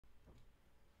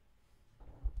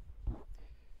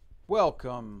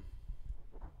Welcome.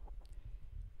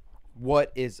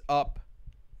 What is up?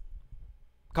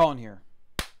 Colin here.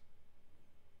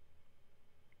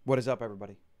 What is up,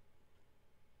 everybody?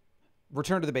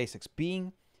 Return to the basics.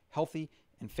 Being healthy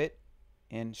and fit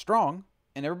and strong,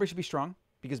 and everybody should be strong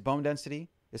because bone density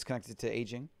is connected to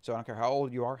aging. So I don't care how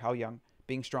old you are, how young,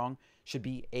 being strong should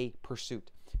be a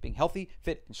pursuit. Being healthy,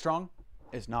 fit, and strong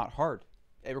is not hard.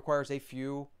 It requires a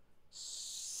few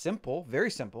simple,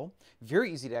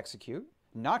 very easy to execute,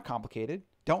 not complicated,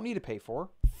 don't need to pay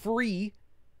for, free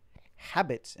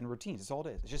habits and routines. That's all it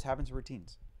is. It's just habits and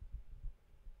routines.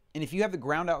 And if you have the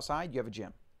ground outside, you have a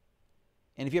gym.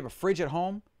 And if you have a fridge at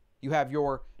home, you have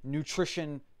your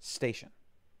nutrition station.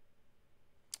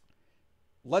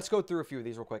 Let's go through a few of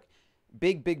these real quick.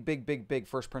 Big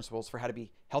first principles for how to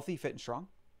be healthy, fit, and strong.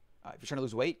 If you're trying to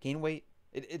lose weight, gain weight,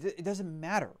 it doesn't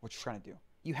matter what you're trying to do.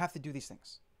 You have to do these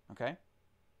things, okay?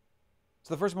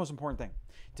 So the first most important thing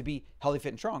to be healthy, fit,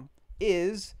 and strong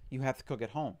is you have to cook at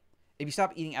home. If you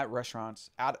stop eating at restaurants,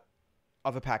 out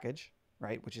of a package,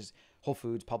 right, which is Whole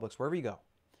Foods, Publix, wherever you go,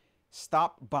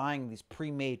 stop buying these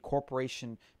pre-made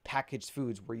corporation packaged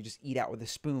foods where you just eat out with a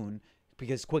spoon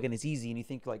because it's quick and it's easy and you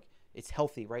think like it's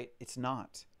healthy, right? It's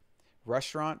not.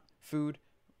 Restaurant food,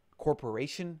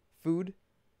 corporation food,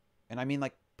 and I mean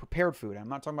like prepared food. I'm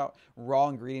not talking about raw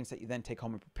ingredients that you then take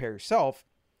home and prepare yourself.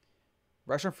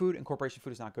 Restaurant food and corporation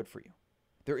food is not good for you.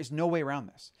 There is no way around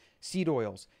this. Seed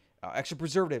oils, extra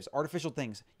preservatives, artificial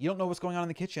things. You don't know what's going on in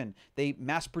the kitchen. They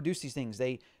mass produce these things.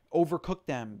 They overcook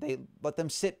them. They let them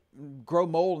sit, grow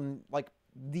mold, and like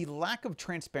the lack of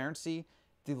transparency,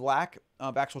 the lack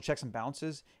of actual checks and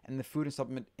balances in the food and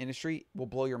supplement industry will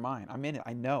blow your mind. I'm in it.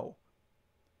 I know.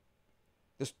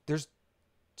 There's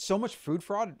so much food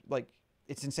fraud. Like,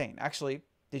 it's insane. Actually,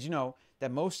 did you know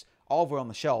that most olive oil on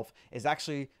the shelf is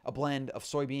actually a blend of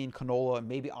soybean, canola, and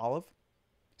maybe olive?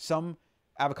 Some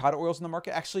avocado oils in the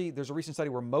market. Actually, there's a recent study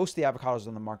where most of the avocados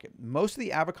on the market, most of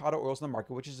the avocado oils in the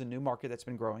market, which is a new market that's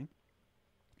been growing,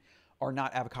 are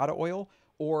not avocado oil.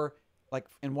 Or like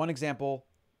in one example,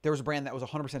 there was a brand that was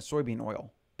 100% soybean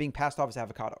oil being passed off as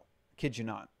avocado. Kid you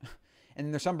not. And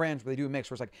then there's some brands where they do a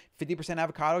mix where it's like 50%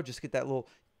 avocado, just get that little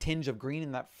tinge of green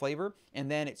in that flavor,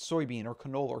 and then it's soybean or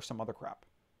canola or some other crap.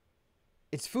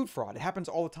 It's food fraud. It happens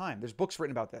all the time. There's books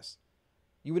written about this.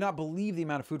 You would not believe the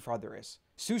amount of food fraud there is.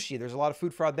 Sushi, there's a lot of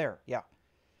food fraud there. Yeah.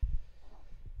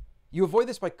 You avoid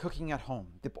this by cooking at home.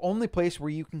 The only place where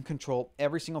you can control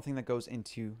every single thing that goes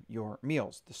into your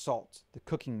meals. The salt, the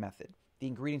cooking method, the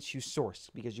ingredients you source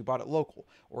because you bought it local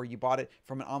or you bought it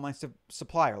from an online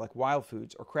supplier like Wild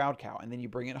Foods or Crowd Cow, and then you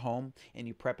bring it home and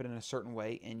you prep it in a certain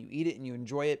way and you eat it and you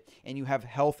enjoy it and you have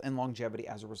health and longevity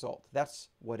as a result. That's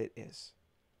what it is.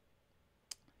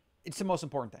 It's the most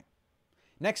important thing.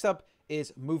 Next up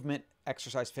is movement,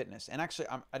 exercise, fitness. And actually,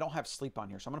 I don't have sleep on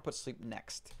here, so I'm going to put sleep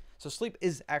next. So sleep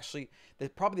is actually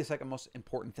probably the second most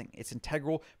important thing. It's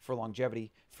integral for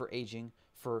longevity, for aging,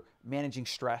 for managing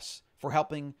stress, for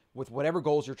helping with whatever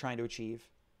goals you're trying to achieve.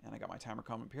 And I got my timer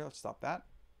coming up here. Let's stop that.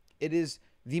 It is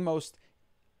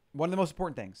one of the most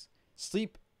important things.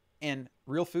 Sleep and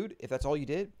real food, if that's all you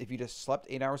did, if you just slept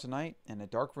 8 hours a night in a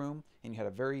dark room and you had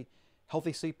a very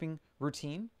healthy sleeping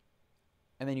routine,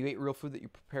 and then you ate real food that you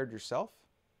prepared yourself,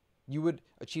 you would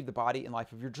achieve the body and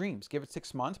life of your dreams. Give it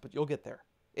 6 months, but you'll get there.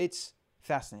 It's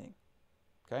fascinating.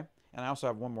 Okay? And I also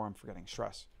have one more I'm forgetting,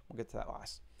 stress. We'll get to that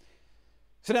last.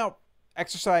 So now,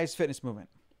 exercise, fitness, movement.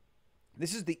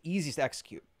 This is the easiest to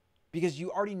execute because you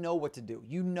already know what to do.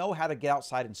 You know how to get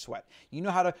outside and sweat. You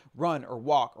know how to run or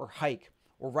walk or hike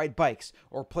or ride bikes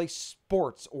or play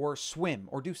sports or swim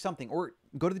or do something or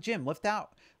go to the gym,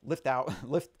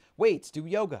 lift weights, do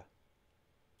yoga.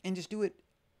 And just do it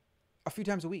a few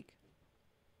times a week.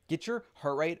 Get your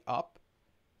heart rate up.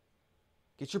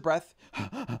 Get your breath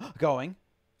going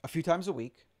a few times a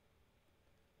week.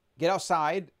 Get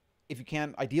outside if you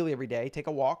can, ideally every day. Take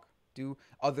a walk. Do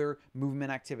other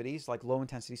movement activities like low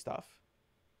intensity stuff.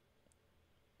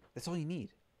 That's all you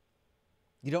need.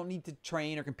 You don't need to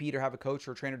train or compete or have a coach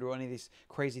or a trainer do any of these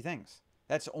crazy things.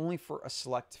 That's only for a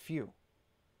select few.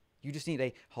 You just need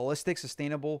a holistic,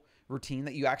 sustainable routine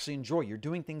that you actually enjoy. You're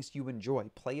doing things you enjoy.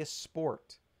 Play a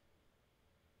sport.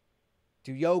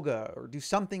 Do yoga or do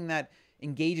something that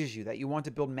engages you, that you want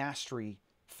to build mastery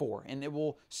for. And it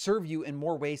will serve you in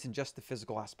more ways than just the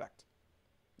physical aspect.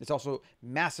 It's also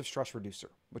massive stress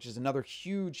reducer, which is another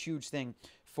huge thing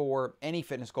for any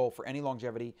fitness goal, for any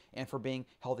longevity, and for being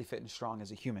healthy, fit, and strong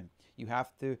as a human. You have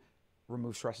to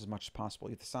remove stress as much as possible.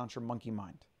 You have to silence your monkey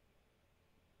mind.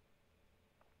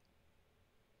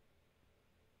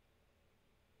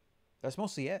 That's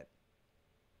mostly it.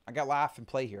 I got laugh and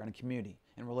play here in a community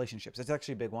and relationships. That's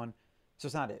actually a big one. So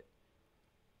it's not it.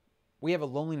 We have a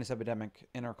loneliness epidemic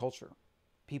in our culture.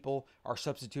 People are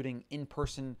substituting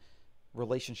in-person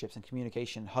relationships and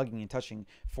communication, hugging and touching,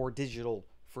 for digital,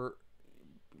 for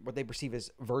what they perceive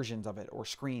as versions of it, or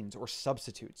screens, or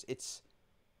substitutes. It's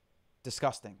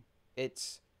disgusting.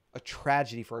 It's a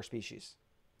tragedy for our species.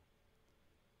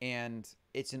 And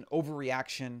it's an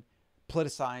overreaction,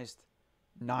 politicized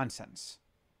nonsense.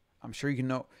 I'm sure you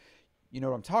know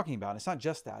what I'm talking about. It's not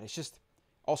just that. It's just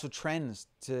also trends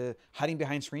to hiding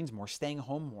behind screens more, staying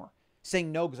home more,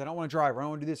 saying no because I don't want to drive, or I don't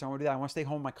want to do this, I don't want to do that. I want to stay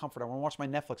home in my comfort. I want to watch my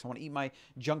Netflix. I want to eat my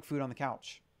junk food on the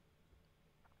couch.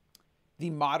 The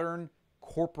modern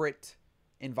corporate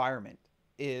environment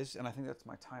is, and I think that's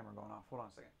my timer going off. Hold on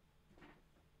a second.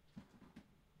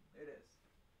 It is.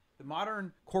 The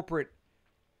modern corporate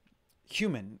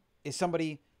human is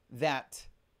somebody that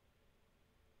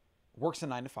works a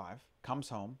 9 to 5, comes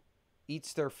home,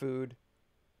 eats their food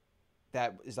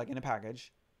that is like in a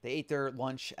package. They ate their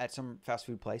lunch at some fast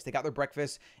food place. They got their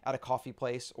breakfast at a coffee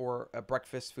place or a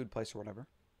breakfast food place or whatever.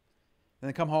 Then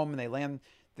they come home and they lay on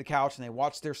the couch and they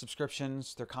watch their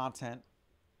subscriptions, their content.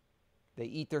 They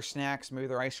eat their snacks, maybe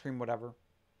their ice cream, whatever.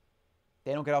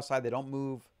 They don't get outside. They don't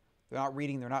move. They're not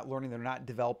reading. They're not learning. They're not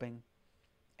developing.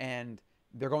 And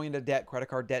they're going into debt, credit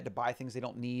card debt, to buy things they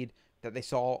don't need that they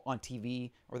saw on TV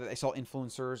or that they saw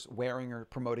influencers wearing or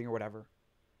promoting or whatever.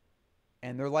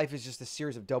 And their life is just a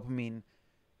series of dopamine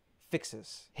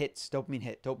fixes, hits, dopamine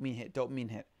hit, dopamine hit,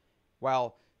 dopamine hit,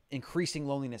 while increasing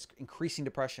loneliness, increasing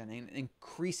depression, and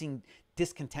increasing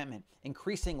discontentment,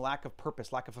 increasing lack of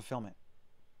purpose, lack of fulfillment.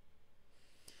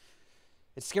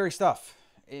 It's scary stuff.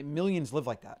 Millions live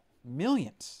like that.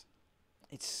 Millions.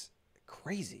 It's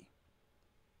crazy.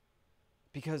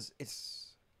 Because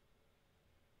it's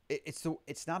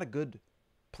not a good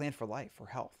plan for life or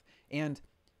health. And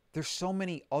there's so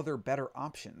many other better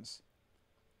options.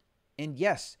 And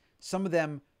yes, some of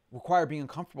them require being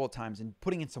uncomfortable at times and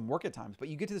putting in some work at times, but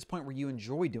you get to this point where you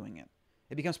enjoy doing it.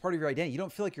 It becomes part of your identity. You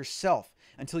don't feel like yourself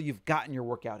until you've gotten your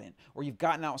workout in, or you've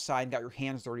gotten outside and got your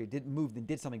hands dirty, moved and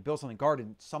did something, built something,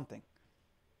 gardened something.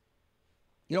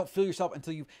 You don't feel yourself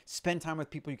until you spend time with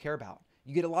people you care about.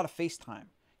 You get a lot of face time.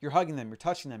 You're hugging them, you're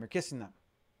touching them, you're kissing them.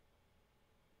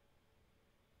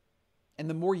 And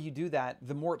the more you do that,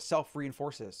 the more it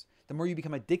self-reinforces. The more you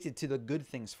become addicted to the good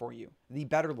things for you, the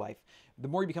better life. The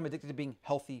more you become addicted to being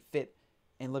healthy, fit,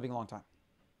 and living a long time.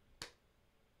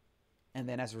 And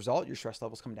then as a result, your stress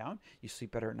levels come down. You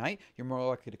sleep better at night. You're more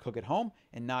likely to cook at home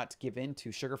and not give in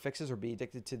to sugar fixes or be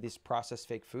addicted to these processed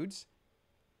fake foods.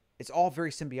 It's all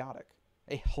very symbiotic.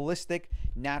 A holistic,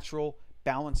 natural,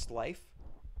 balanced life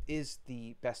is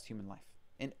the best human life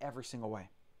in every single way.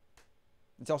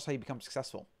 It's also how you become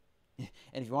successful. And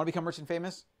if you want to become rich and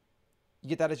famous, you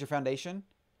get that as your foundation.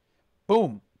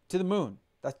 Boom, to the moon.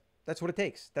 That's what it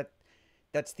takes.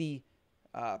 That's the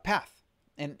path.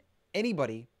 And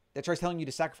anybody that tries telling you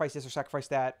to sacrifice this or sacrifice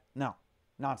that, no,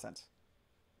 nonsense.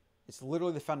 It's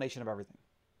literally the foundation of everything.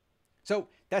 So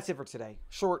that's it for today.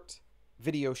 Short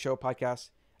video show podcast.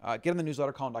 Get on the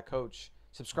newsletter, Colin.coach.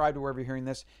 Subscribe to wherever you're hearing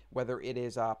this, whether it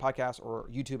is a podcast or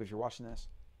YouTube if you're watching this.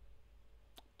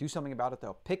 Do something about it,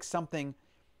 though. Pick something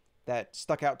that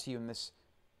stuck out to you in this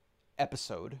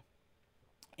episode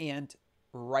and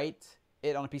write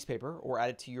it on a piece of paper or add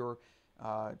it to your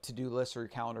to-do list or your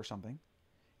calendar or something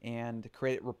and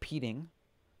create it repeating.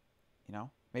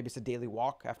 Maybe it's a daily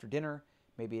walk after dinner.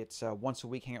 Maybe it's once a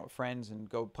week, hang out with friends and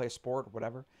go play a sport or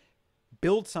whatever.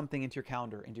 Build something into your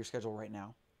calendar, into your schedule right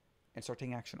now, and start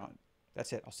taking action on it.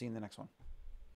 That's it. I'll see you in the next one.